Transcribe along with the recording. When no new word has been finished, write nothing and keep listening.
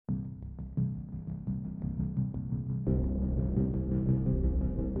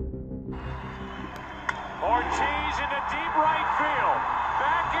Ortiz into deep right field.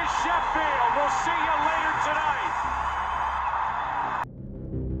 Back is Sheffield. We'll see you later tonight.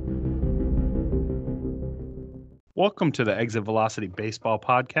 Welcome to the Exit Velocity Baseball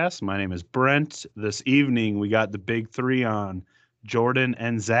Podcast. My name is Brent. This evening we got the big three on, Jordan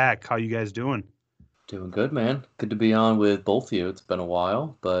and Zach. How you guys doing? Doing good, man. Good to be on with both of you. It's been a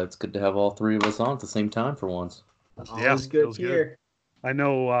while, but it's good to have all three of us on at the same time for once. Always good here. I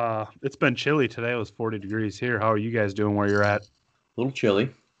know it's been chilly today. It was 40 degrees here. How are you guys doing where you're at? A little chilly,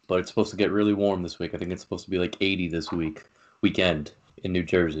 but it's supposed to get really warm this week. I think it's supposed to be like 80 this weekend in New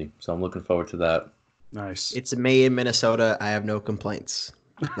Jersey. So I'm looking forward to that. Nice. It's May in Minnesota. I have no complaints.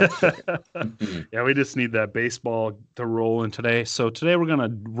 Yeah, we just need that baseball to roll in today. So today we're going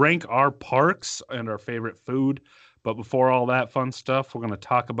to rank our parks and our favorite food. But before all that fun stuff, we're going to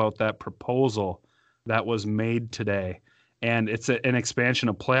talk about that proposal that was made today. And it's an expansion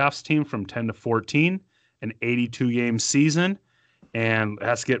of playoffs team from 10 to 14, an 82-game season. And it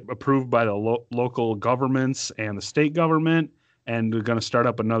has to get approved by the local governments and the state government. And we're going to start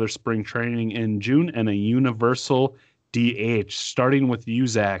up another spring training in June and a universal DH. Starting with you,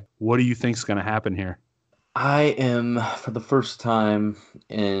 Zach, what do you think is going to happen here? I am, for the first time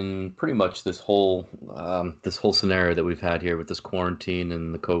in pretty much this whole scenario that we've had here with this quarantine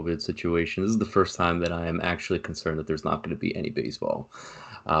and the COVID situation, this is the first time that I am actually concerned that there's not going to be any baseball.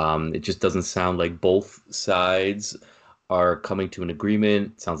 It just doesn't sound like both sides are coming to an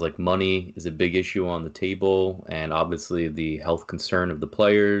agreement. It sounds like money is a big issue on the table, and obviously the health concern of the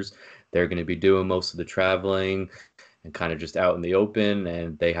players. They're going to be doing most of the traveling and kind of just out in the open,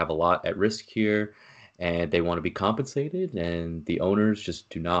 and they have a lot at risk here. And they want to be compensated, and the owners just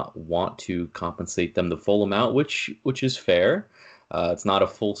do not want to compensate them the full amount, which is fair. It's not a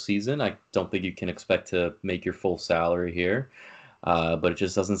full season. I don't think you can expect to make your full salary here, but it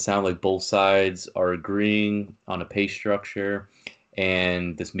just doesn't sound like both sides are agreeing on a pay structure.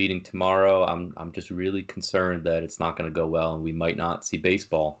 And this meeting tomorrow, I'm just really concerned that it's not going to go well, and we might not see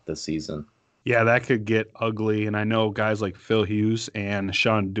baseball this season. Yeah, that could get ugly, and I know guys like Phil Hughes and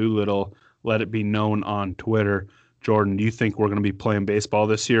Sean Doolittle let it be known on Twitter. Jordan, do you think we're going to be playing baseball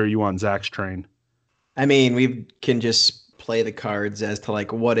this year, or are you on Zach's train? I mean, we can just play the cards as to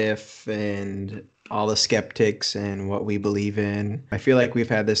like what if and all the skeptics and what we believe in. I feel like we've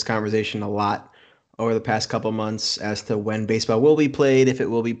had this conversation a lot over the past couple months as to when baseball will be played, if it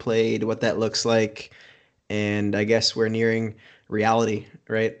will be played, what that looks like. And I guess we're nearing reality,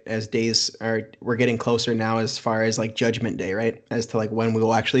 right? As we're getting closer now as far as like Judgment Day, right? As to like when we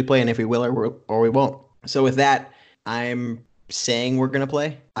will actually play and if we will or we won't. So with that, I'm saying we're going to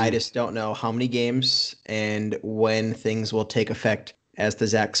play. I just don't know how many games and when things will take effect, as to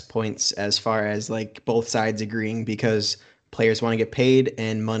Zach's points, as far as like both sides agreeing, because players want to get paid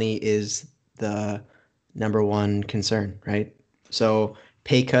and money is the number one concern, right? So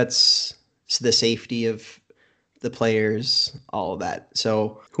pay cuts, the safety of the players, all of that.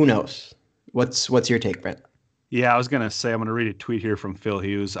 So who knows? What's your take, Brent? Yeah, I was going to say, I'm going to read a tweet here from Phil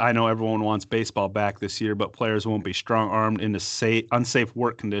Hughes. I know everyone wants baseball back this year, but players won't be strong-armed into unsafe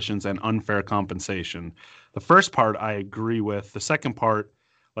work conditions and unfair compensation. The first part I agree with. The second part,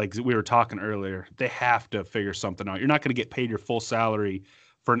 like we were talking earlier, they have to figure something out. You're not going to get paid your full salary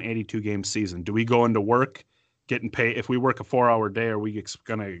for an 82-game season. Do we go into work getting paid? If we work a 4-hour day, are we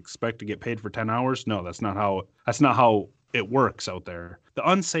going to expect to get paid for 10 hours? No, that's not how it works out there. The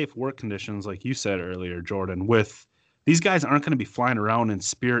unsafe work conditions, like you said earlier, Jordan, with these guys aren't going to be flying around in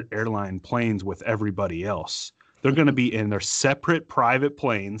Spirit Airline planes with everybody else. They're going to be in their separate private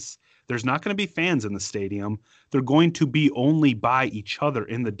planes. There's not going to be fans in the stadium. They're going to be only by each other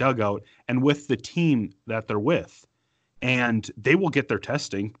in the dugout and with the team that they're with. And they will get their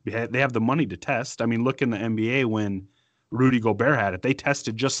testing. They have the money to test. I mean, look in the NBA when Rudy Gobert had it. They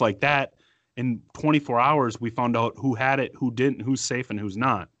tested just like that. In 24 hours, we found out who had it, who didn't, who's safe, and who's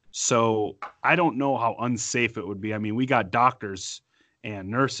not. So I don't know how unsafe it would be. I mean, we got doctors and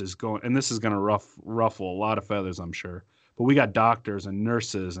nurses going, and this is going to ruffle a lot of feathers, I'm sure. But we got doctors and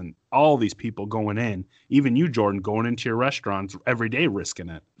nurses and all these people going in, even you, Jordan, going into your restaurants every day risking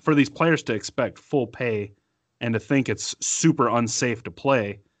it. For these players to expect full pay and to think it's super unsafe to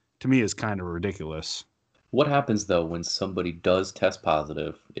play, to me, is kind of ridiculous. What happens, though, when somebody does test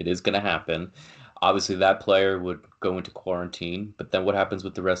positive? It is going to happen. Obviously, that player would go into quarantine, but then what happens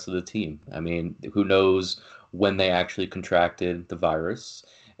with the rest of the team? I mean, who knows when they actually contracted the virus,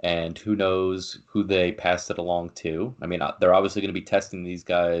 and who knows who they passed it along to? I mean, they're obviously going to be testing these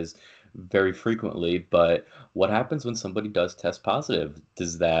guys very frequently, but what happens when somebody does test positive?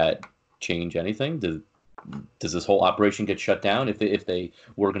 Does that change anything? does this whole operation get shut down if they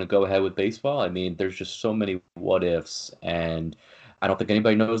were going to go ahead with baseball? I mean, there's just so many what ifs, and I don't think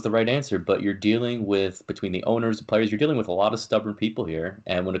anybody knows the right answer. But you're dealing with, between the owners and players, you're dealing with a lot of stubborn people here,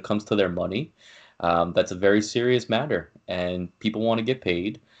 and when it comes to their money, that's a very serious matter, and people want to get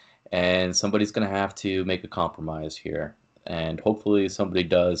paid, and somebody's going to have to make a compromise here, and hopefully somebody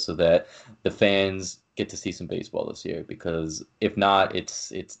does, so that the fans get to see some baseball this year, because if not, it's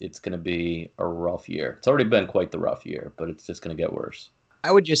going to be a rough year. It's already been quite the rough year, but it's just going to get worse.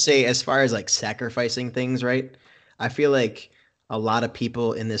 I would just say, as far as like sacrificing things, right? I feel like a lot of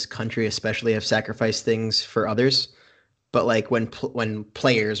people in this country, especially, have sacrificed things for others. But like when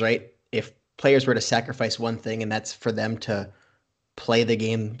players, right? If players were to sacrifice one thing, and that's for them to play the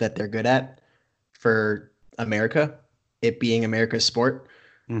game that they're good at for America, it being America's sport,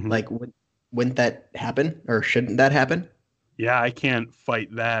 like wouldn't that happen, or shouldn't that happen? Yeah, I can't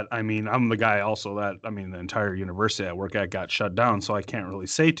fight that. I mean, I'm the guy also that, I mean, the entire university I work at got shut down, so I can't really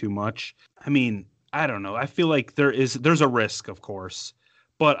say too much. I mean, I don't know. I feel like there's a risk, of course,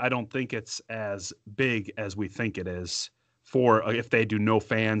 but I don't think it's as big as we think it is for if they do no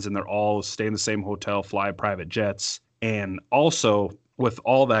fans and they're all stay in the same hotel, fly private jets. And also, with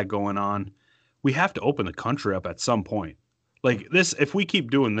all that going on, we have to open the country up at some point. Like this, if we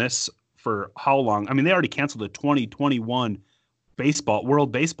keep doing this for how long? I mean, they already canceled the 2021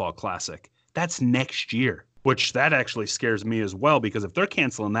 World Baseball Classic. That's next year, which that actually scares me as well, because if they're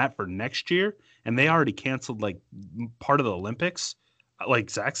canceling that for next year and they already canceled like part of the Olympics, like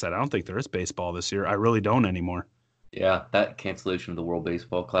Zach said, I don't think there is baseball this year. I really don't anymore. Yeah, that cancellation of the World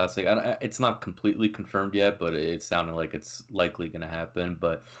Baseball Classic, it's not completely confirmed yet, but it's sounding like it's likely going to happen.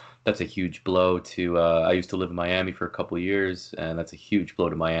 But that's a huge blow to, I used to live in Miami for a couple of years, and that's a huge blow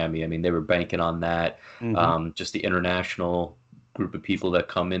to Miami. I mean, they were banking on that, just the international group of people that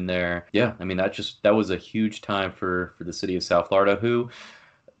come in there. Yeah, I mean, that was a huge time for the city of South Florida, who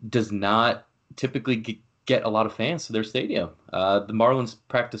does not typically get a lot of fans to their stadium. The Marlins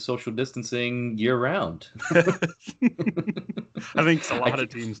practice social distancing year round. I think a lot of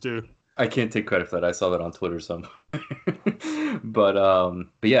teams do. I can't take credit for that. I saw that on Twitter somewhere. but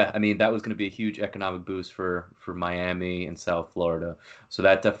yeah, I mean, that was going to be a huge economic boost for Miami and South Florida. So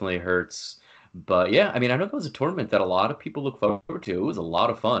that definitely hurts. But yeah, I mean, I know that was a tournament that a lot of people look forward to. It was a lot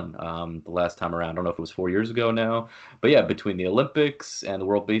of fun the last time around. I don't know if it was 4 years ago now. But yeah, between the Olympics and the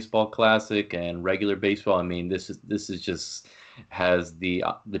World Baseball Classic and regular baseball, I mean, this is just has the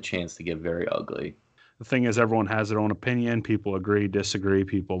chance to get very ugly. The thing is, everyone has their own opinion. People agree, disagree.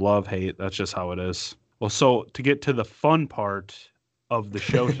 People love, hate. That's just how it is. Well, so to get to the fun part of the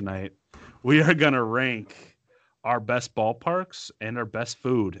show tonight, we are going to rank our best ballparks and our best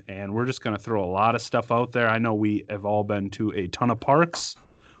food. And we're just going to throw a lot of stuff out there. I know we have all been to a ton of parks.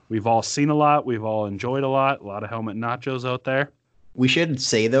 We've all seen a lot. We've all enjoyed a lot of helmet nachos out there. We should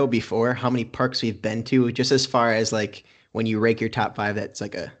say, though, before, how many parks we've been to, just as far as like when you rank your top 5, that's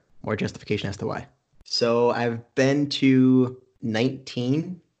like a more justification as to why. So I've been to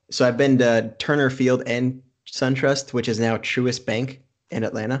 19. So I've been to Turner Field and SunTrust, which is now Truist Bank in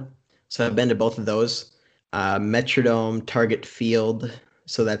Atlanta. So I've been to both of those. Metrodome, Target Field.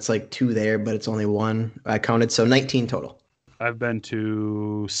 So that's like 2 there, but it's only 1 I counted. So 19 total. I've been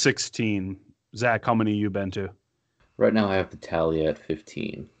to 16. Zach, how many have you been to? Right now I have the tally at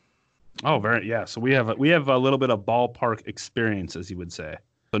 15. Oh, yeah. So we have a little bit of ballpark experience, as you would say.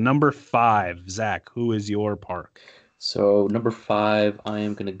 So number 5, Zach, who is your park? So number 5, I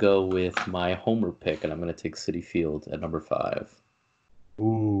am going to go with my homer pick, and I'm going to take Citi Field at number 5.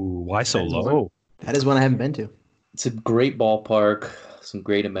 Ooh, why so low? That is one I haven't been to. It's a great ballpark, some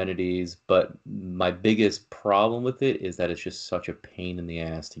great amenities, but my biggest problem with it is that it's just such a pain in the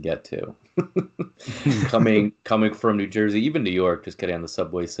ass to get to. coming from New Jersey, even New York, just getting on the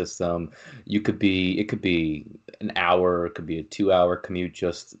subway system, it could be an hour, it could be a 2-hour commute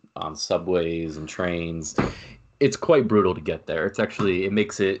just on subways and trains. It's quite brutal to get there. It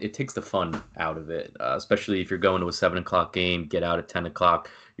takes the fun out of it, especially if you're going to a 7 o'clock game, get out at 10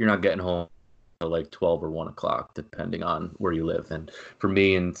 o'clock, you're not getting home like 12 or 1 o'clock, depending on where you live. And for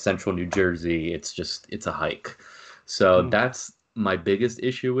me in central New Jersey, it's a hike. So that's my biggest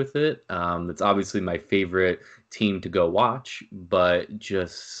issue with it. It's obviously my favorite team to go watch, but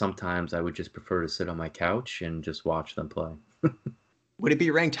just sometimes I would just prefer to sit on my couch and just watch them play. Would it be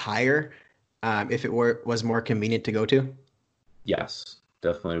ranked higher if it was more convenient to go to? Yes,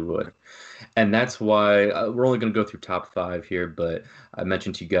 definitely would. And that's why we're only going to go through top 5 here, but I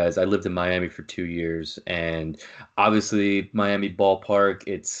mentioned to you guys, I lived in Miami for 2 years, and obviously Miami ballpark,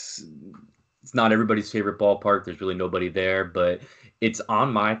 it's not everybody's favorite ballpark. There's really nobody there, but It's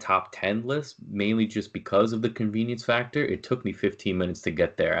on my top 10 list, mainly just because of the convenience factor. It took me 15 minutes to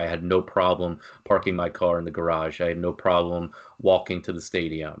get there. I had no problem parking my car in the garage. I had no problem walking to the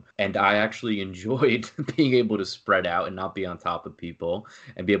stadium. And I actually enjoyed being able to spread out and not be on top of people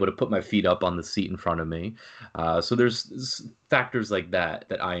and be able to put my feet up on the seat in front of me. So there's factors like that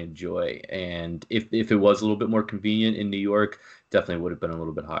that I enjoy. And if it was a little bit more convenient in New York, definitely would have been a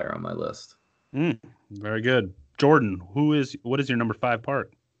little bit higher on my list. Very good. Jordan, what is your number 5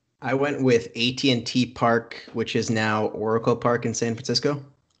 park? I went with AT&T Park, which is now Oracle Park in San Francisco.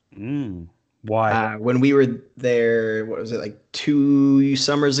 Why? When we were there, what was it, like 2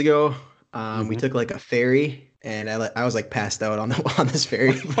 summers ago? We took like a ferry, and I was like passed out on this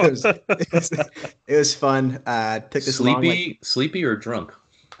ferry. It was fun. Took this sleepy or drunk?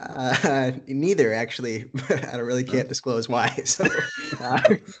 Neither, actually. I really can't disclose why. So,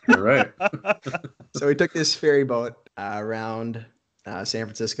 All right. So we took this ferry boat around San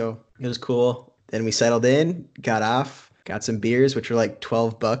Francisco. It was cool. Then we settled in, got off, got some beers, which were like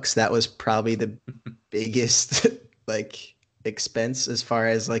 $12. That was probably the biggest like expense as far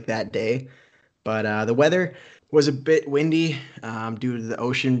as like that day. But the weather was a bit windy due to the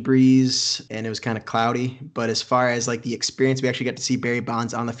ocean breeze, and it was kind of cloudy. But as far as like the experience, we actually got to see Barry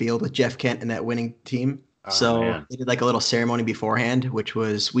Bonds on the field with Jeff Kent and that winning team. So we did like a little ceremony beforehand, which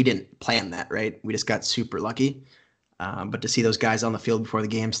was, we didn't plan that, right? We just got super lucky. But to see those guys on the field before the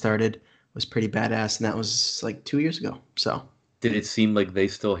game started was pretty badass. And that was like 2 years ago. So did it seem like they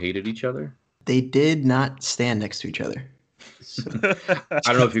still hated each other? They did not stand next to each other. So. I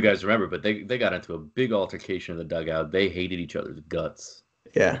don't know if you guys remember, but they got into a big altercation in the dugout. They hated each other's guts.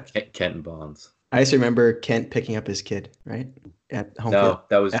 Yeah. Kent and Bonds. I just remember Kent picking up his kid, right? At home. No,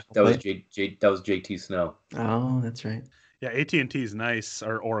 that was JT Snow. Oh, that's right. Yeah, AT&T is nice,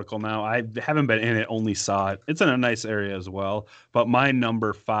 or Oracle now. I haven't been in it, only saw it. It's in a nice area as well. But my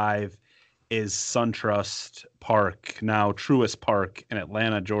number 5 is SunTrust Park, now Truist Park in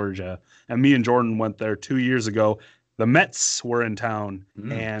Atlanta, Georgia. And me and Jordan went there 2 years ago. The Mets were in town,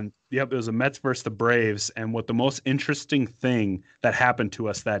 and it was a Mets versus the Braves. And what the most interesting thing that happened to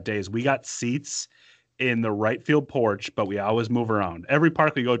us that day is we got seats in the right field porch, but we always move around. Every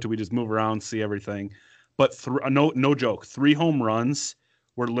park we go to, we just move around, see everything. But no joke, 3 home runs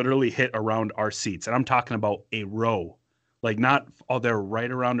were literally hit around our seats. And I'm talking about a row. Like they're right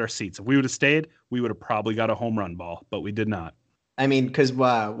around our seats. If we would have stayed, we would have probably got a home run ball, but we did not. I mean, because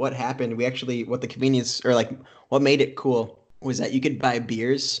what happened, what the convenience, or like what made it cool was that you could buy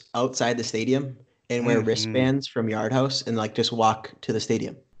beers outside the stadium and wear wristbands from Yard House and like just walk to the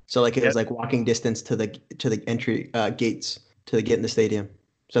stadium. So like it was like walking distance to the entry gates to get in the stadium.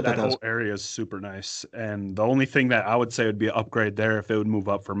 So that whole area is super nice. And the only thing that I would say would be an upgrade there if it would move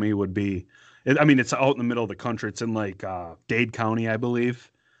up for me would be, it's out in the middle of the country. It's in like Dade County, I believe.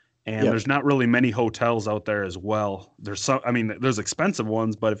 And there's not really many hotels out there as well. There's expensive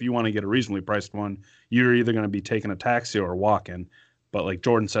ones, but if you want to get a reasonably priced one, you're either going to be taking a taxi or walking. But like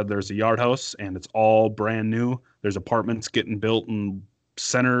Jordan said, there's a Yard House, and it's all brand new. There's apartments getting built in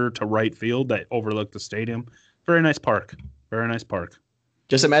center to right field that overlook the stadium. Very nice park. Very nice park.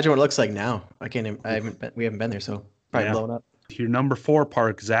 Just imagine what it looks like now. We haven't been there, so probably blown up. Your number 4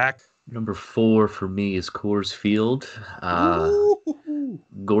 park, Zach. Number 4 for me is Coors Field.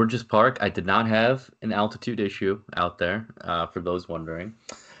 Gorgeous park. I did not have an altitude issue out there, for those wondering.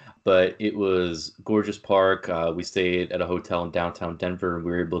 But it was gorgeous park. We stayed at a hotel in downtown Denver, and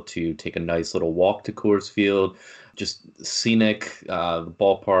we were able to take a nice little walk to Coors Field. Just scenic, the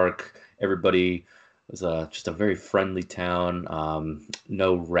ballpark. Everybody was just a very friendly town.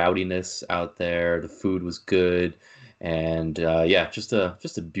 No rowdiness out there. The food was good. And just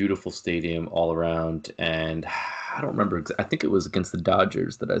a beautiful stadium all around. And I don't remember. I think it was against the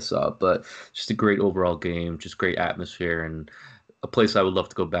Dodgers that I saw, but just a great overall game, just great atmosphere, and a place I would love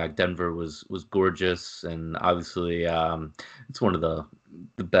to go back. Denver was gorgeous, and obviously it's one of the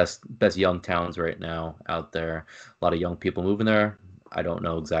best young towns right now out there. A lot of young people moving there. I don't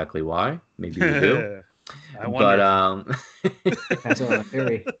know exactly why. Maybe you do. I wonder. That's on a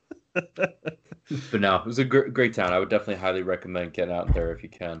theory. But no, it was a great town. I would definitely highly recommend getting out there if you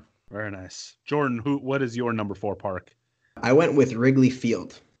can. Very nice. Jordan, what is your number 4 park? I went with Wrigley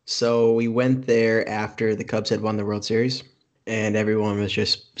Field. So we went there after the Cubs had won the World Series, and everyone was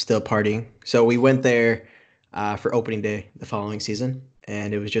just still partying. So we went there for opening day the following season,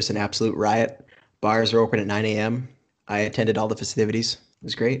 and it was just an absolute riot. Bars were open at 9 a.m. I attended all the festivities. It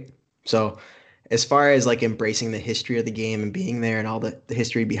was great. So as far as like embracing the history of the game and being there and all the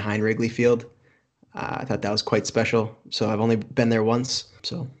history behind Wrigley Field, I thought that was quite special. So I've only been there once.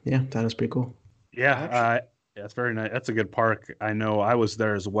 So yeah, that was pretty cool. Yeah, Yeah, it's very nice. That's a good park. I know I was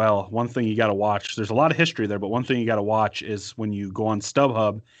there as well. One thing you got to watch, there's a lot of history there, but one thing you got to watch is when you go on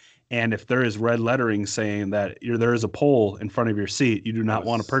StubHub and if there is red lettering saying that there is a pole in front of your seat, you do not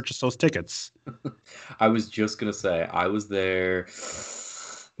want to purchase those tickets. I was just gonna say I was there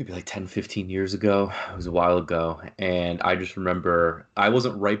maybe like 10, 15 years ago. It was a while ago, and I just remember I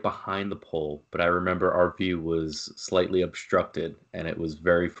wasn't right behind the pole, but I remember our view was slightly obstructed, and it was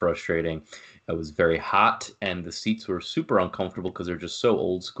very frustrating. It was very hot, and the seats were super uncomfortable because they're just so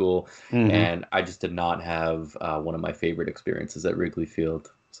old school, Hmm. and I just did not have one of my favorite experiences at Wrigley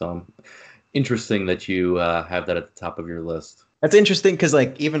Field. So interesting that you have that at the top of your list. That's interesting because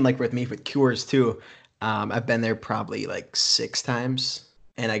like even like with me with Cures too, I've been there probably like 6 times.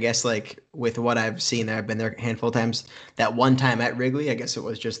 And I guess like with what I've seen there, I've been there a handful of times. That one time at Wrigley, I guess it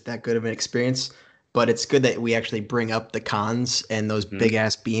was just that good of an experience. But it's good that we actually bring up the cons and those Mhm. big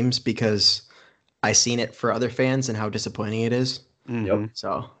ass beams because I seen it for other fans and how disappointing it is. Hmm. Yep.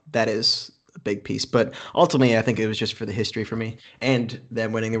 So that is a big piece. But ultimately, I think it was just for the history for me and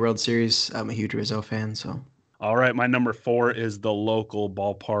them winning the World Series. I'm a huge Rizzo fan, so. All right, my number 4 is the local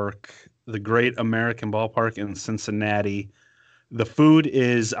ballpark, the Great American Ballpark in Cincinnati. The food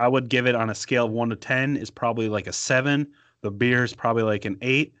is, I would give it on a scale of 1 to 10, is probably like a 7. The beer is probably like an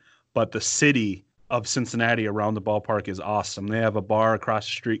 8. But the city of Cincinnati around the ballpark is awesome. They have a bar across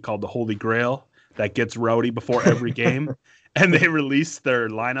the street called the Holy Grail that gets rowdy before every game. And they release their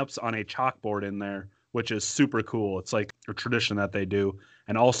lineups on a chalkboard in there, which is super cool. It's like a tradition that they do.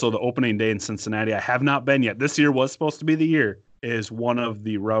 And also the opening day in Cincinnati, I have not been yet. This year was supposed to be the year, is one of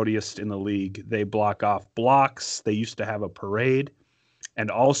the rowdiest in the league. They block off blocks. They used to have a parade. And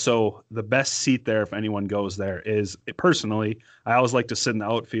also, the best seat there, if anyone goes there, is personally, I always like to sit in the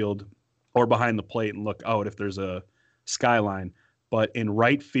outfield or behind the plate and look out if there's a skyline. But in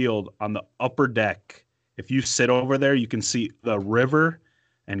right field on the upper deck, if you sit over there, you can see the river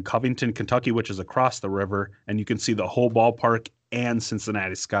and Covington, Kentucky, which is across the river, and you can see the whole ballpark and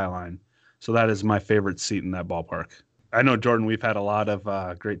Cincinnati skyline. So that is my favorite seat in that ballpark. I know, Jordan, we've had a lot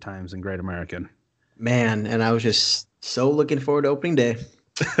of great times in Great American. Man, and I was just so looking forward to opening day.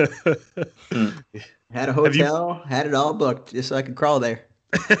 Hmm. Had a Have you? hotel, had it all booked just so I could crawl there.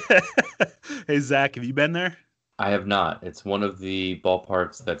 Hey, Zach, have you been there? I have not. It's one of the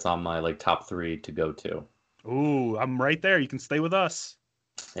ballparks that's on my like top three to go to. Ooh, I'm right there. You can stay with us.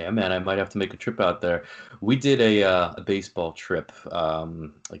 Yeah, man, I might have to make a trip out there. We did a baseball trip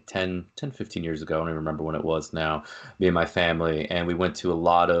like 15 years ago. I don't even remember when it was now, me and my family. And we went to a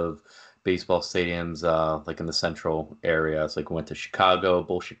lot of baseball stadiums like in the central area. So like we went to Chicago,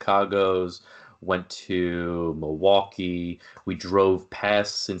 both Chicagos, went to Milwaukee. We drove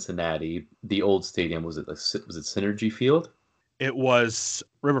past Cincinnati. The old stadium, was it Synergy Field? It was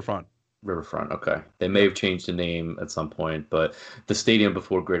Riverfront. Riverfront, okay. They may Yep. have changed the name at some point, but the stadium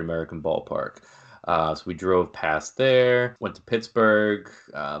before Great American Ballpark. So we drove past there, went to Pittsburgh.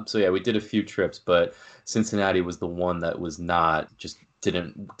 So yeah, we did a few trips, but Cincinnati was the one that was not just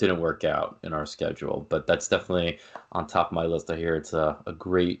didn't work out in our schedule. But that's definitely on top of my list. I hear it's a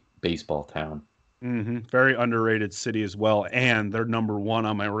great baseball town. Very underrated city as well. And they're number 1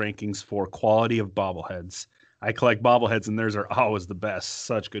 on my rankings for quality of bobbleheads. I collect bobbleheads, and theirs are always the best.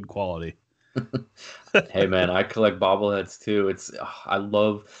 Such good quality. Hey man, I collect bobbleheads too. I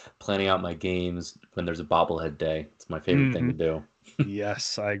love planning out my games when there's a bobblehead day. It's my favorite thing Hmm. to do.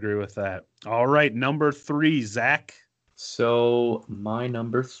 Yes, I agree with that. All right, number 3, Zach. So my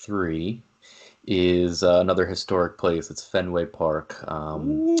number three is another historic place. It's Fenway Park.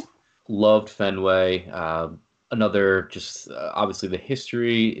 Ooh. Loved Fenway. Another just obviously the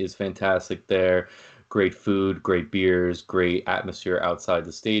history is fantastic there. Great food, great beers, great atmosphere outside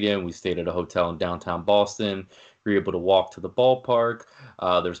the stadium. We stayed at a hotel in downtown Boston. We were able to walk to the ballpark.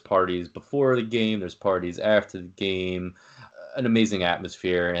 There's parties before the game. There's parties after the game. An amazing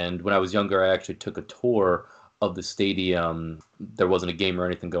atmosphere. And when I was younger, I actually took a tour of the stadium. There wasn't a game or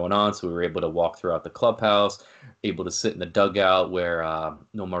anything going on, so we were able to walk throughout the clubhouse, able to sit in the dugout where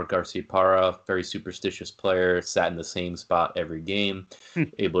Nomar Garciaparra, very superstitious player, sat in the same spot every game,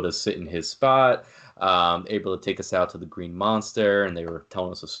 able to sit in his spot, able to take us out to the Green Monster, and they were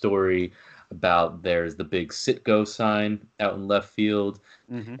telling us a story about there's the big sit-go sign out in left field,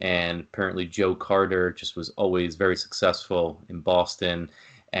 Hmm. and apparently Joe Carter just was always very successful in Boston.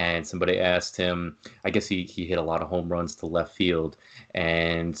 And somebody asked him, I guess he hit a lot of home runs to left field,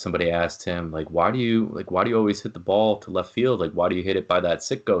 and somebody asked him why do you always hit the ball to left field? Like why do you hit it by that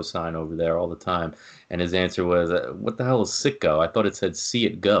Sitco sign over there all the time? And his answer was, what the hell is Sitco? I thought it said see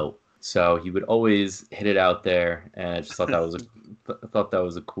it go. So he would always hit it out there, and I just thought that was a I thought that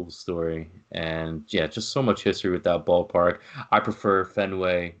was a cool story, and yeah, just so much history with that ballpark. I prefer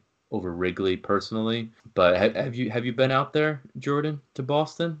Fenway over Wrigley personally, but have you been out there, Jordan, to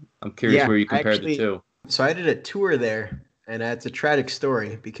Boston? I'm curious Yeah, where you compared the actually, two. so I did a tour there, and it's a tragic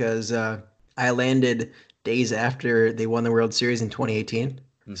story because I landed days after they won the World Series in 2018.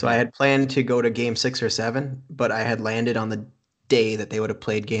 So I Hmm. had planned to go to Game 6 or 7, but I had landed on the day that they would have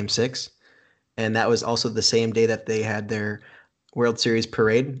played Game 6, and that was also the same day that they had their World Series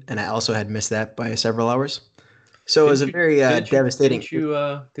parade, and I also had missed that by several hours. So it was Didn't a you very devastating.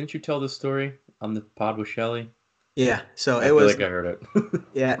 didn't you tell this story on the pod with Shelley? Yeah, so I it feel was. like I heard it.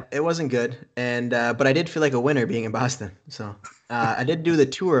 Yeah, it wasn't good, and but I did feel like a winner being in Boston. So I did do the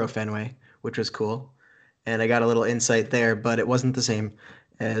tour of Fenway, which was cool, and I got a little insight there, but it wasn't the same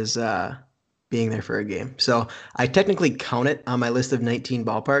as being there for a game. So I technically count it on my list of 19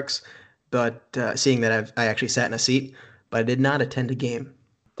 ballparks, but seeing that I actually sat in a seat, but I did not attend a game.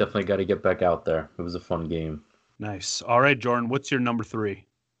 Definitely got to get back out there. It was a fun game. Nice. All right, Jordan, what's your number 3?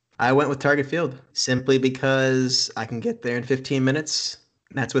 I went with Target Field simply because I can get there in 15 minutes.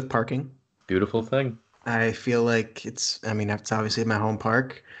 That's with parking. Beautiful thing. I feel like I mean, it's obviously my home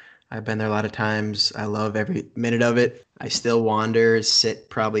park. I've been there a lot of times. I love every minute of it. I still wander,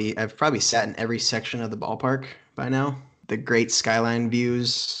 I've probably sat in every section of the ballpark by now. The great skyline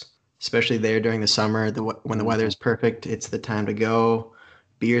views, especially there during the summer, when the weather is perfect, it's the time to go.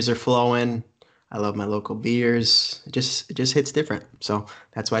 Beers are flowing. I love my local beers. It just hits different. So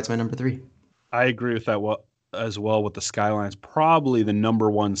that's why it's my number 3. I agree with that as well with the skylines. Probably the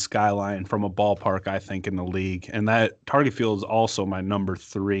number 1 skyline from a ballpark, I think, in the league. And that Target Field is also my number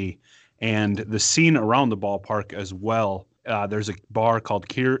 3. And the scene around the ballpark as well. There's a bar called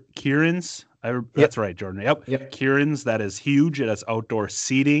Kieran's. That's right, Jordan. Yep. Kieran's, that is huge. It has outdoor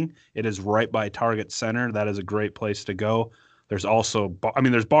seating. It is right by Target Center. That is a great place to go. There's also,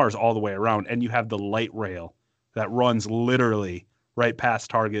 there's bars all the way around, and you have the light rail that runs literally right past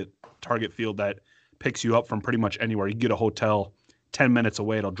Target Field that picks you up from pretty much anywhere. You can get a hotel 10 minutes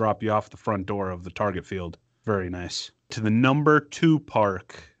away. It'll drop you off the front door of the Target Field. Very nice. To the number 2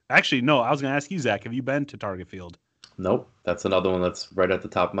 park. Actually, no, I was going to ask you, Zach, have you been to Target Field? Nope, that's another one that's right at the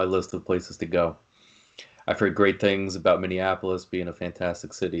top of my list of places to go. I've heard great things about Minneapolis being a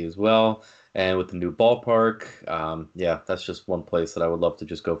fantastic city as well. And with the new ballpark, yeah, that's just one place that I would love to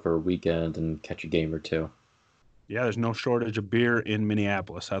just go for a weekend and catch a game or two. Yeah, there's no shortage of beer in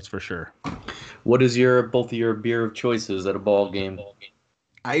Minneapolis, that's for sure. What is both of your beer of choices at a ball game?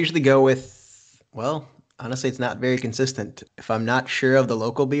 I usually go with, well, honestly, it's not very consistent. If I'm not sure of the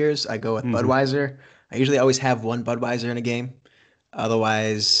local beers, I go with Budweiser. I usually always have one Budweiser in a game.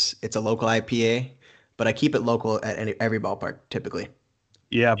 Otherwise, it's a local IPA, but I keep it local at every ballpark typically.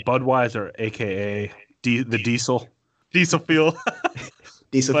 Yeah, Budweiser, aka the Diesel Fuel.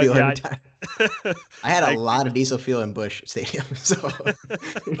 Diesel But Fuel yeah, every time. I had a lot of Diesel Fuel in Busch Stadium, so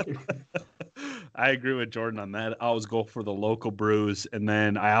I agree with Jordan on that. I always go for the local brews, and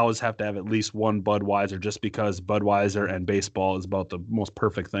then I always have to have at least one Budweiser just because Budweiser and baseball is about the most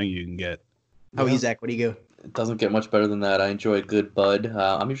perfect thing you can get. How are you, Zach? What do you go? It doesn't get much better than that. I enjoy a good Bud.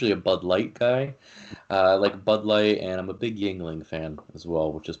 I'm usually a Bud Light guy. I like Bud Light, and I'm a big Yingling fan as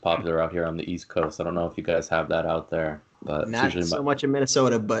well, which is popular out here on the East Coast. I don't know if you guys have that out there, but it's Not usually so much in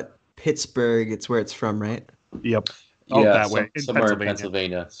Minnesota, but Pittsburgh, it's where it's from, right? Yep. yeah, that way. In somewhere in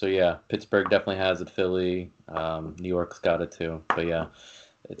Pennsylvania. Pennsylvania. So yeah, Pittsburgh definitely has it. Philly, New York's got it too. But yeah,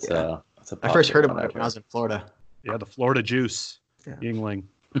 it's a I first heard popular about it when I was in Florida. Yeah, the Florida Juice, Yeah. Yingling.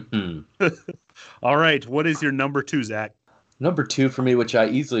 one. All right, what is your number 2, Zach? Number 2 for me, which I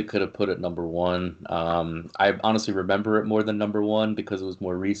easily could have put at number 1. I honestly remember it more than number 1 because it was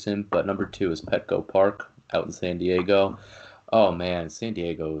more recent. But number 2 is Petco Park out in San Diego. Oh man, San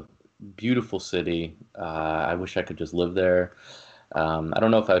Diego, beautiful city. I wish I could just live there. I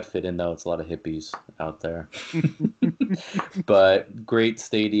don't know if I'd fit in though. It's a lot of hippies out there. But great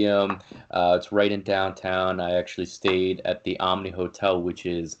stadium. It's right in downtown. I actually stayed at the Omni Hotel, which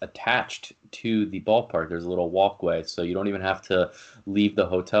is attached to the ballpark. There's a little walkway, so you don't even have to leave the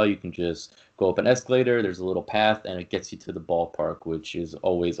hotel. You can just go up an escalator. There's a little path, and it gets you to the ballpark, which is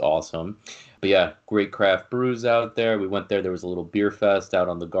always awesome. But yeah, great craft brews out there. We went there. There was a little beer fest out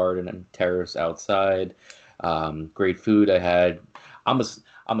on the garden and terrace outside. Great food. I'm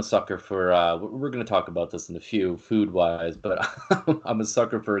a sucker for, we're going to talk about this in a few food-wise, but I'm a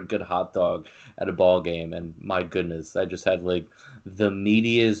sucker for a good hot dog at a ball game, and my goodness, I just had like the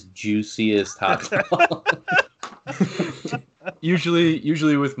meatiest, juiciest hot dog.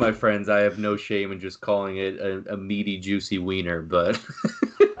 Usually with my friends, I have no shame in just calling it a meaty, juicy wiener, but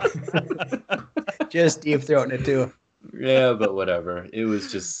Just deep throating it too. Yeah, but whatever. It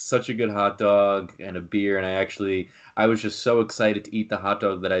was just such a good hot dog and a beer, and I was just so excited to eat the hot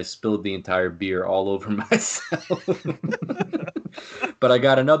dog that I spilled the entire beer all over myself. But I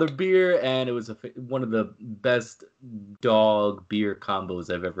got another beer, and it was one of the best dog beer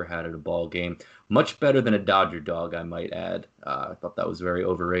combos I've ever had at a ball game. Much better than a Dodger dog, I might add. I thought that was very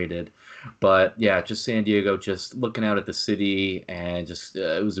overrated. But yeah, just San Diego, just looking out at the city, and just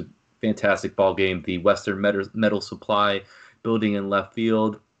it was a fantastic ball game. The Western Metal Supply building in left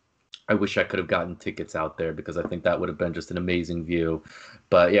field. I wish I could have gotten tickets out there because I think that would have been just an amazing view.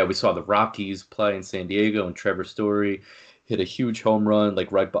 But yeah, we saw the Rockies play in San Diego, and Trevor Story hit a huge home run,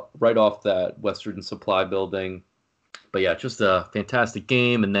 like right off that Western Supply building. But yeah, just a fantastic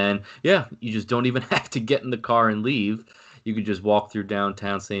game. And then, yeah, you just don't even have to get in the car and leave. You could just walk through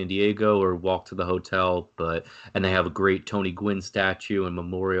downtown San Diego or walk to the hotel. And they have a great Tony Gwynn statue and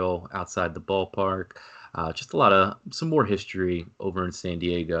memorial outside the ballpark. Just some more history over in San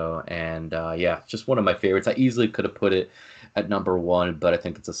Diego. And yeah, just one of my favorites. I easily could have put it at number 1, but I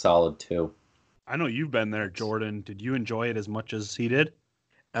think it's a solid 2. I know you've been there, Jordan. Did you enjoy it as much as he did?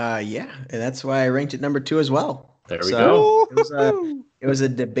 Yeah, and that's why I ranked it number 2 as well. There we go. It was a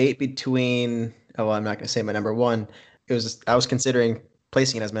debate between. Oh, well, I'm not going to say my number 1. I was considering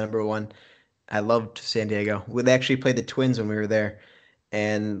placing it as my number 1. I loved San Diego. They actually played the Twins when we were there,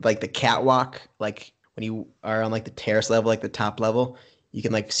 and like the catwalk, like when you are on like the terrace level, like the top level, you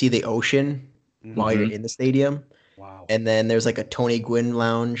can like see the ocean while you're in the stadium. Wow. And then there's like a Tony Gwynn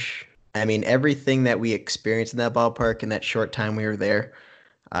lounge. I mean, everything that we experienced in that ballpark in that short time we were there,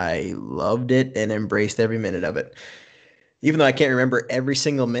 I loved it and embraced every minute of it. Even though I can't remember every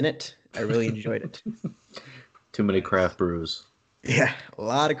single minute, I really enjoyed it. Too many craft brews. Yeah, a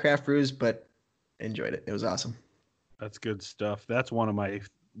lot of craft brews, but enjoyed it. It was awesome. That's good stuff. That's one of my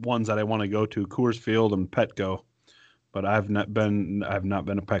ones that I want to go to, Coors Field and Petco. But I've not been a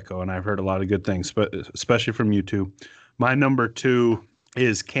Petco, and I've heard a lot of good things, but especially from you two. My number 2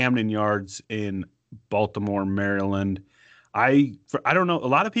 is Camden Yards in Baltimore, Maryland. I don't know. A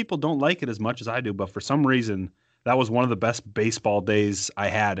lot of people don't like it as much as I do, but for some reason, that was one of the best baseball days I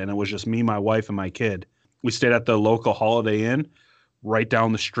had, and it was just me, my wife, and my kid. We stayed at the local Holiday Inn right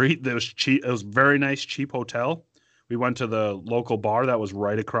down the street. It was cheap. It was a very nice, cheap hotel. We went to the local bar that was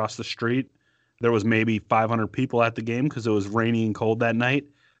right across the street. There was maybe 500 people at the game because it was rainy and cold that night.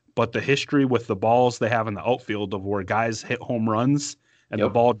 But the history with the balls they have in the outfield of where guys hit home runs and the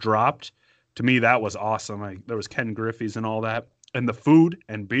ball dropped, to me, that was awesome. There was Ken Griffey's and all that. And the food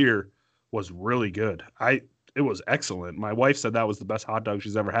and beer was really good. It was excellent. My wife said that was the best hot dog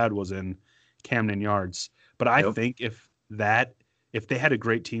she's ever had was in Camden Yards. But I think if they had a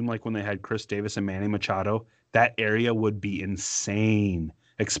great team like when they had Chris Davis and Manny Machado, that area would be insane,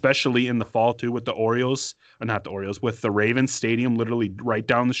 especially in the fall too with the Orioles, or not the Orioles, with the Ravens stadium literally right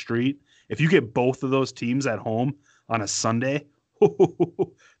down the street. If you get both of those teams at home on a Sunday,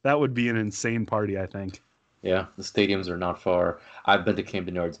 that would be an insane party, I think. Yeah, the stadiums are not far. I've been to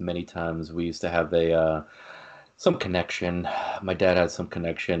Camden Yards many times. We used to have some connection. My dad had some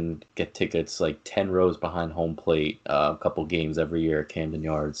connection, get tickets like 10 rows behind home plate, a couple games every year at Camden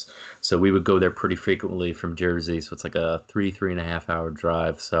Yards. So we would go there pretty frequently from Jersey. So it's like a 3.5 hour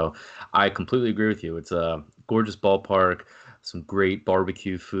drive. So I completely agree with you. It's a gorgeous ballpark, some great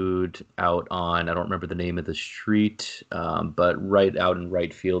barbecue food out on, I don't remember the name of the street, but right out in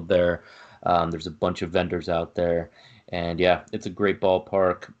right field there. There's a bunch of vendors out there. And yeah, it's a great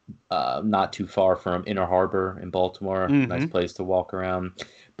ballpark, not too far from Inner Harbor in Baltimore. Nice place to walk around.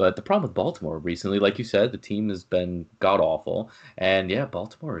 But the problem with Baltimore recently, like you said, the team has been god-awful. And yeah,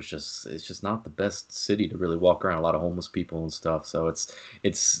 Baltimore is just not the best city to really walk around. A lot of homeless people and stuff. So it's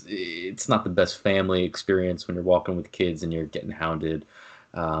not the best family experience when you're walking with kids and you're getting hounded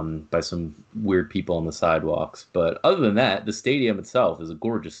by some weird people on the sidewalks. But other than that, the stadium itself is a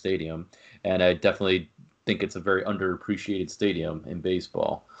gorgeous stadium. And I definitely think it's a very underappreciated stadium in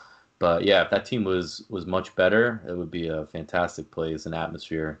baseball. But yeah, if that team was much better, it would be a fantastic place and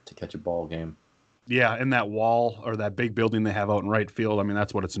atmosphere to catch a ball game. Yeah, and that wall or that big building they have out in right field, I mean,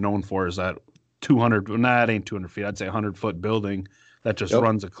 that's what it's known for, is that 200, it ain't 200 feet, I'd say 100-foot building that just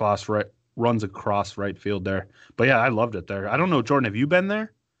runs across right field there. But yeah, I loved it there. I don't know, Jordan, have you been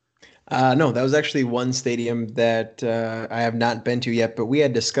there? No, that was actually one stadium that I have not been to yet, but we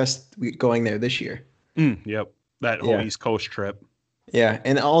had discussed going there this year. Yep. That whole East Coast trip. Yeah.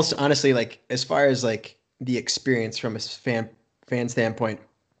 And also, honestly, like, as far as like the experience from a fan standpoint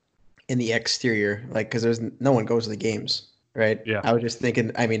in the exterior, like, because no one goes to the games, right? Yeah. I was just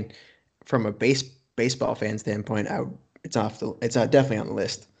thinking, I mean, from a baseball fan standpoint, it's definitely on the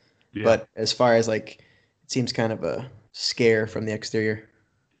list. Yeah. But as far as like, it seems kind of a scare from the exterior.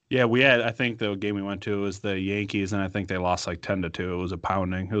 Yeah, we had. I think the game we went to was the Yankees, and I think they lost like 10-2. It was a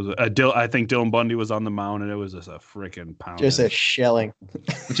pounding. It was I think Dylan Bundy was on the mound, and it was just a freaking pounding. Just a shelling.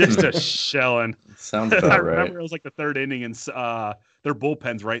 Just a shelling. Sounds I about remember right. it was like the third inning, and their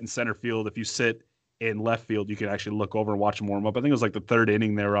bullpen's right in center field. If you sit in left field, you can actually look over and watch them warm up. I think it was like the third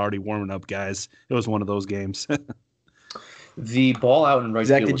inning; they were already warming up, guys. It was one of those games. The ball out in right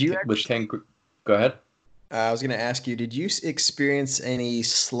Zach, field did you with Ken. Go ahead. I was going to ask you, did you experience any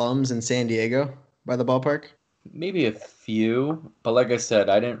slums in San Diego by the ballpark? Maybe a few, but like I said,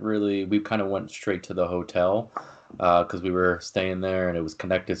 I didn't really. We kind of went straight to the hotel because we were staying there and it was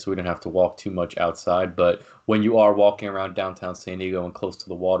connected, so we didn't have to walk too much outside. But when you are walking around downtown San Diego and close to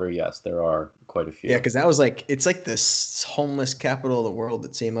the water, yes, there are quite a few. Yeah, because that was like, it's like this homeless capital of the world,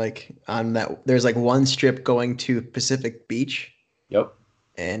 it seemed like. On that, there's like one strip going to Pacific Beach, Yep.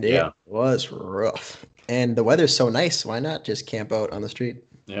 and Yeah. it was rough. And the weather's so nice, why not just camp out on the street?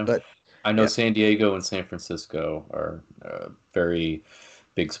 Yeah. But I know yeah. San Diego and San Francisco are very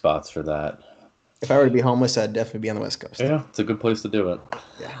big spots for that. if I were to be homeless, I'd definitely be on the West Coast. Yeah, it's a good place to do it.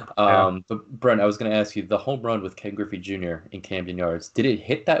 Yeah. But Brent, I was going to ask you, the home run with Ken Griffey Jr. in Camden Yards, did it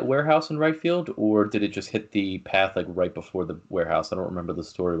hit that warehouse in right field, or did it just hit the path like right before the warehouse? I don't remember the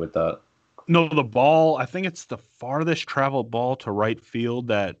story with that. No, the ball. I think it's the farthest traveled ball to right field.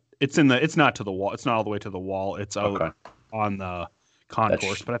 That it's not to the wall. It's not all the way to the wall. It's out Okay. on the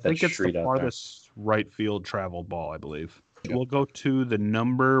concourse. But I think it's street the out farthest right field traveled ball. I believe. We'll go to the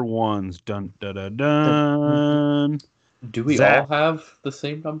number ones. Dun dun dun dun. Do we Zach. all have the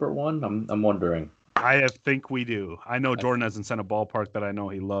same number one? I'm wondering. I think we do. I know Jordan hasn't sent a ballpark that I know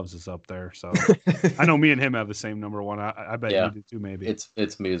he loves is up there. So I know me and him have the same number one. I bet Yeah. you do too, maybe.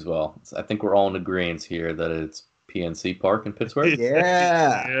 It's me as well. I think we're all in agreement here that it's PNC Park in Pittsburgh.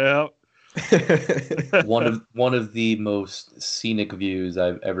 Yeah. Yep. one of the most scenic views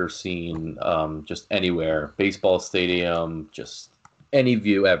I've ever seen, just anywhere. Baseball stadium, just any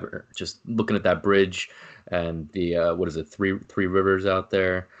view ever. Just looking at that bridge and the what is it, three rivers out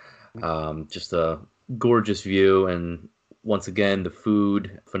there. Just a gorgeous view, and once again the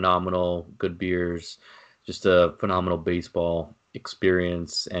food phenomenal, good beers, just a phenomenal baseball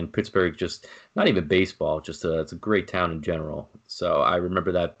experience. And Pittsburgh, just not even baseball, just it's a great town in general. So I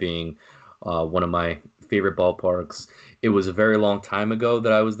remember that being one of my favorite ballparks. It was a very long time ago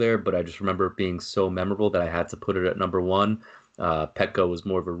that I was there, but I just remember it being so memorable that I had to put it at number one. Petco was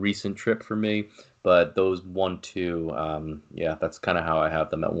more of a recent trip for me, but those 1, 2, yeah, that's kind of how I have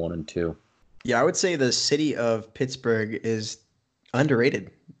them at 1 and 2. Yeah, I would say the city of Pittsburgh is underrated.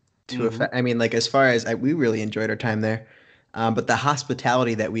 I mean, like as far as we really enjoyed our time there, but the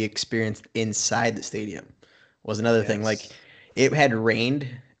hospitality that we experienced inside the stadium was another thing. Like it had rained.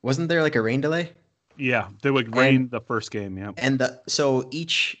 Wasn't there like a rain delay? Yeah, they would rain the first game. Yeah, And so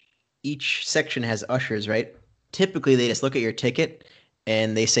each section has ushers, right? Typically, they just look at your ticket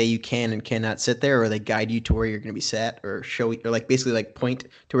and they say you can and cannot sit there, or they guide you to where you're going to be sat, or show, or like basically like point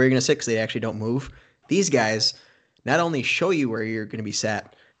to where you're going to sit because they actually don't move. These guys not only show you where you're going to be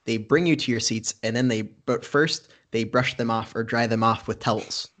sat, they bring you to your seats, and then but first they brush them off or dry them off with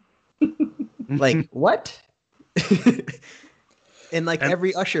towels. Like what? And like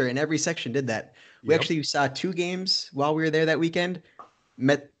every usher in every section did that. We actually saw 2 games while we were there that weekend.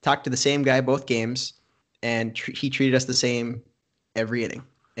 Talked to the same guy both games, and he treated us the same every inning.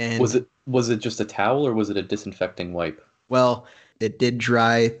 And was it just a towel, or was it a disinfecting wipe? well, it did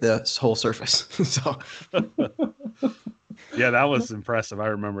dry the whole surface. So yeah, that was impressive. I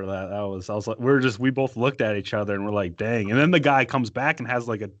remember that. I was like, we both looked at each other and we're like, dang. And then the guy comes back and has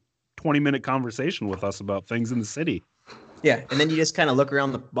like a 20-minute conversation with us about things in the city. yeah, and then you just kind of look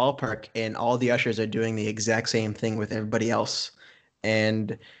around the ballpark, and all the ushers are doing the exact same thing with everybody else.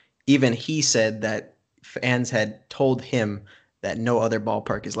 And even he said that fans had told him that no other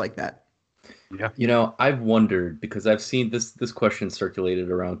ballpark is like that. Yeah. You know, I've wondered, because I've seen this question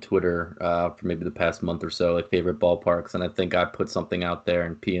circulated around Twitter for maybe the past month or so, like favorite ballparks, and I think I put something out there,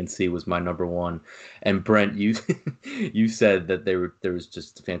 and PNC was my number one. And Brent, you you said that there was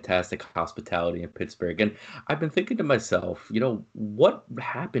just fantastic hospitality in Pittsburgh, and I've been thinking to myself, you know, what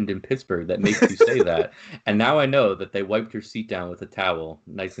happened in Pittsburgh that makes you say that? And now I know that they wiped your seat down with a towel,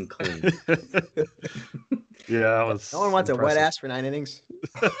 nice and clean. Yeah, that was. No one wants impressive. a wet ass for 9 innings.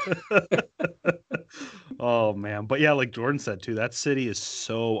 Oh man, but yeah, like Jordan said too, that city is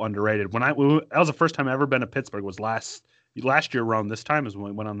so underrated. That was the first time I ever been to Pittsburgh. Was last year around this time is when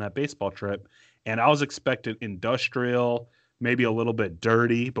we went on that baseball trip, and I was expecting industrial, maybe a little bit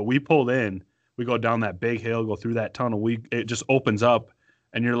dirty, but we pulled in. We go down that big hill, go through that tunnel. It just opens up,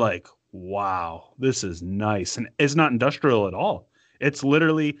 and you're like, wow, this is nice. And it's not industrial at all. It's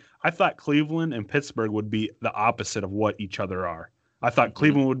literally, I thought Cleveland and Pittsburgh would be the opposite of what each other are. I thought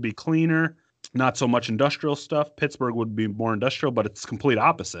Cleveland would be cleaner, not so much industrial stuff. Pittsburgh would be more industrial, but it's complete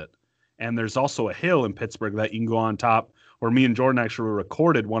opposite. And there's also a hill in Pittsburgh that you can go on top where me and Jordan actually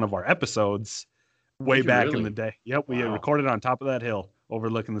recorded one of our episodes way back in the day. Yep, we recorded on top of that hill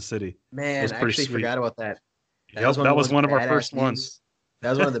overlooking the city. Man, I actually forgot about that. That was one of our first ones. That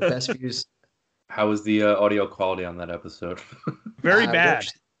was one of the best views. How was the audio quality on that episode? Very bad.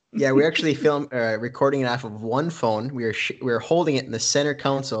 We're actually recording it off of one phone. We were holding it in the center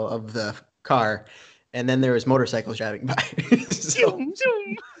console of the car, and then there was motorcycles driving by.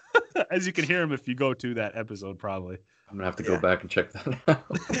 As you can hear them if you go to that episode, probably. I'm gonna have to go back and check that out.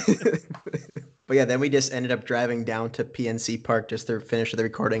 But yeah, then we just ended up driving down to PNC Park just to finish the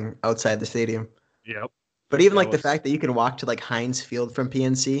recording outside the stadium. Yep. But even the fact that you can walk to like Heinz Field from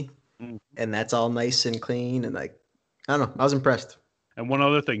PNC, and that's all nice and clean, and like, I don't know, I was impressed. And one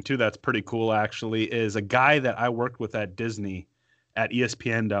other thing too that's pretty cool actually is a guy that I worked with at Disney at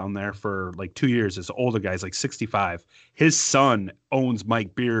ESPN down there for like 2 years. This older guy's like 65. His son owns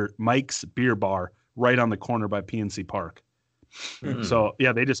Mike's Beer Bar right on the corner by PNC Park. So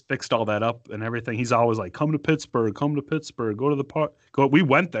yeah, they just fixed all that up and everything. He's always like, come to Pittsburgh, go to the park. We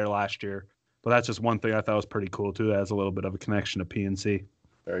went there last year, but that's just one thing I thought was pretty cool too. That has a little bit of a connection to PNC.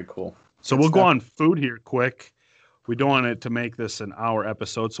 Very cool. So we'll go on food here quick. We don't want it to make this an hour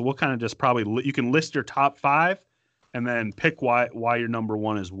episode, so we'll kind of just probably you can list your top 5 and then pick why your number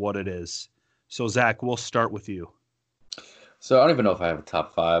 1 is what it is. So Zach, we'll start with you. So I don't even know if I have a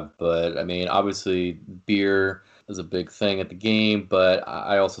top 5, but I mean, obviously beer is a big thing at the game, but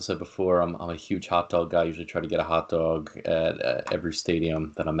I also said before, I'm a huge hot dog guy. I usually try to get a hot dog at every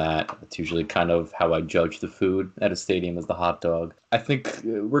stadium that I'm at. It's usually kind of how I judge the food at a stadium is the hot dog. I think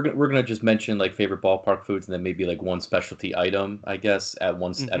we're gonna just mention like favorite ballpark foods and then maybe like one specialty item, I guess, at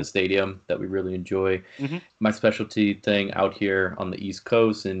a stadium that we really enjoy. My specialty thing out here on the East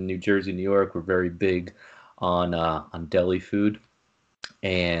Coast in New Jersey, New York, we're very big on deli food.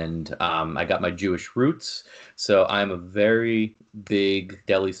 And I got my Jewish roots, so I'm a very big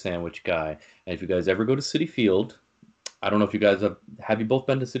deli sandwich guy. And if you guys ever go to Citi Field, I don't know if you guys have you both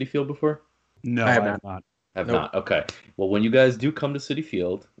been to Citi Field before? No, I have not. Have not. Okay. Well, when you guys do come to Citi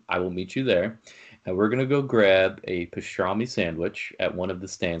Field, I will meet you there, and we're gonna go grab a pastrami sandwich at one of the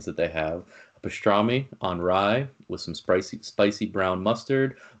stands that they have. A pastrami on rye with some spicy brown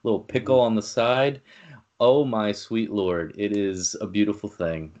mustard, a little pickle on the side. Oh my sweet lord! It is a beautiful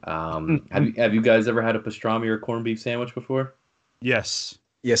thing. Have you guys ever had a pastrami or corned beef sandwich before? Yes.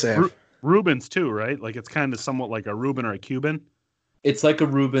 Yes, I have. Reubens too, right? Like it's kind of somewhat like a Reuben or a Cuban. It's like a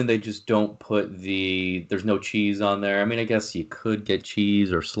Reuben. They just don't put there's no cheese on there. I mean, I guess you could get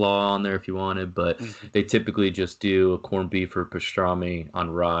cheese or slaw on there if you wanted, but they typically just do a corned beef or pastrami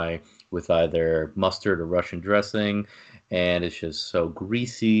on rye with either mustard or Russian dressing. And it's just so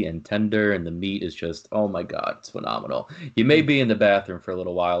greasy and tender, and the meat is just, oh my God, it's phenomenal. You may be in the bathroom for a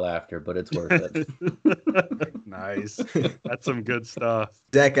little while after, but it's worth it. Nice. That's some good stuff.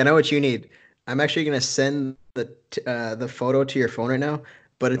 Zach, I know what you need. I'm actually going to send the photo to your phone right now,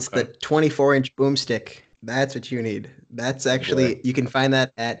 but it's the 24-inch boomstick. That's what you need. That's actually, you can find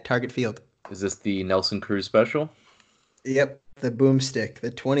that at Target Field. Is this the Nelson Cruz special? Yep, the boomstick,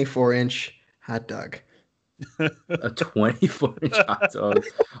 the 24-inch hot dog. A 24-inch hot dog.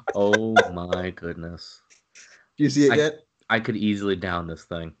 Oh my goodness. Do you see it yet? I could easily down this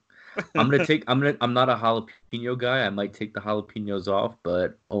thing. I'm not a jalapeno guy. I might take the jalapenos off,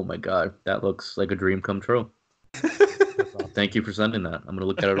 but oh my God, that looks like a dream come true. Thank you for sending that. I'm gonna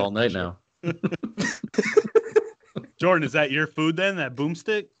look at it all night now. Jordan, is that your food then? That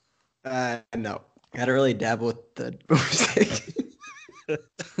boomstick? No. Gotta really dabble with the boomstick.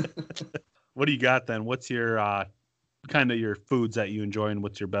 What do you got then? What's your kind of your foods that you enjoy, and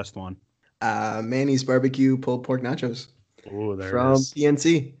what's your best one? Manny's barbecue pulled pork nachos. Oh, there from it is.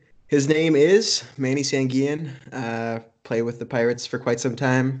 PNC. His name is Manny Sanguillen. Played with the Pirates for quite some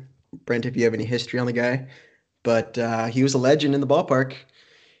time. Brent, if you have any history on the guy, but he was a legend in the ballpark.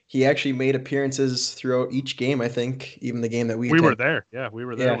 He actually made appearances throughout each game. I think even the game that we were there. Yeah, we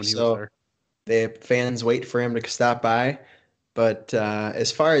were there when he was there. The fans wait for him to stop by. But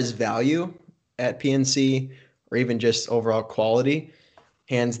as far as value at PNC, or even just overall quality,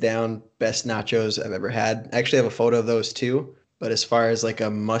 hands down, best nachos I've ever had. I actually have a photo of those too. But as far as like a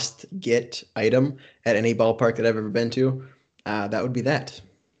must-get item at any ballpark that I've ever been to, that would be those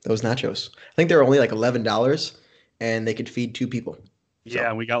nachos. I think they're only like $11, and they could feed 2 people. Yeah,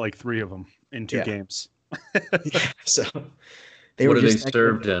 and we got like 3 of them in 2 games. So what are they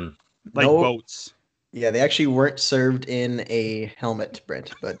served in? Like No. boats. Yeah, they actually weren't served in a helmet,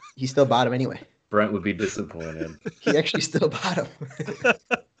 Brent, but he still bought them anyway. Brent would be disappointed. He actually still bought them.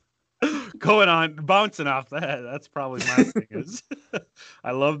 Going on, bouncing off that. That's probably my thing is.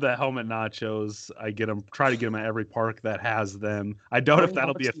 I love the helmet nachos. I get them, try to get them at every park that has them. I doubt How if many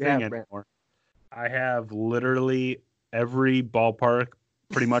that'll be a helmets do you thing have, Brent? anymore. I have literally every ballpark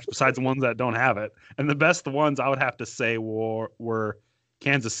pretty much besides the ones that don't have it. And the best ones I would have to say were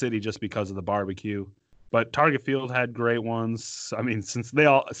Kansas City just because of the barbecue. But Target Field had great ones. I mean, since they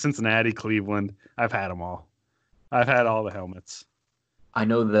all Cincinnati, Cleveland, I've had them all. I've had all the helmets. I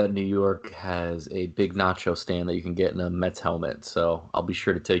know that New York has a big nacho stand that you can get in a Mets helmet, so I'll be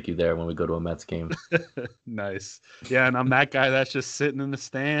sure to take you there when we go to a Mets game. Nice. Yeah, and I'm that guy that's just sitting in the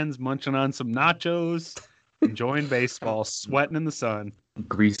stands, munching on some nachos, enjoying baseball, sweating in the sun.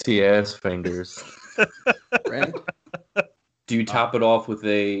 Greasy ass fingers. Brent? Do you top it off with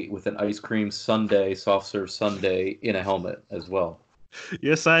an ice cream sundae, soft serve sundae in a helmet as well?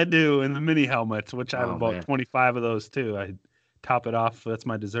 Yes, I do. And the mini helmets, which I have Oh, about man. 25 of those too. I top it off. That's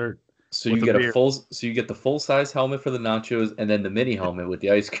my dessert. So With you a get beer. the full size helmet for the nachos and then the mini helmet with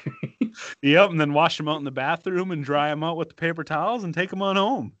the ice cream. Yep, and then wash them out in the bathroom and dry them out with the paper towels and take them on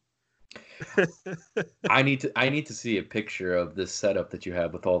home. I need to see a picture of this setup that you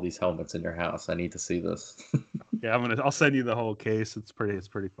have with all these helmets in your house. I need to see this. Yeah, I'll send you the whole case. It's pretty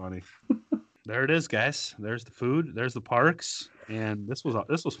funny. There it is, guys. There's the food. There's the parks, and this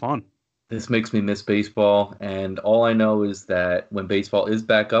was fun. This makes me miss baseball, and all I know is that when baseball is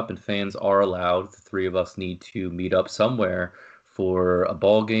back up and fans are allowed, the three of us need to meet up somewhere for a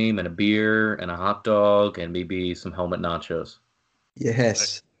ball game and a beer and a hot dog and maybe some helmet nachos.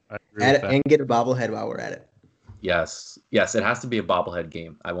 Yes. I agree with that. And get a bobblehead while we're at it. Yes, it has to be a bobblehead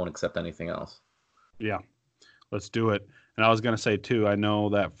game. I won't accept anything else. Yeah, let's do it. And I was going to say, too, I know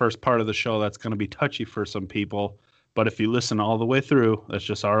that first part of the show, that's going to be touchy for some people. But if you listen all the way through, that's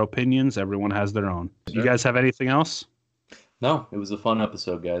just our opinions. Everyone has their own. Sure. You guys have anything else? No, it was a fun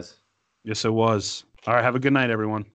episode, guys. Yes, it was. All right, have a good night, everyone.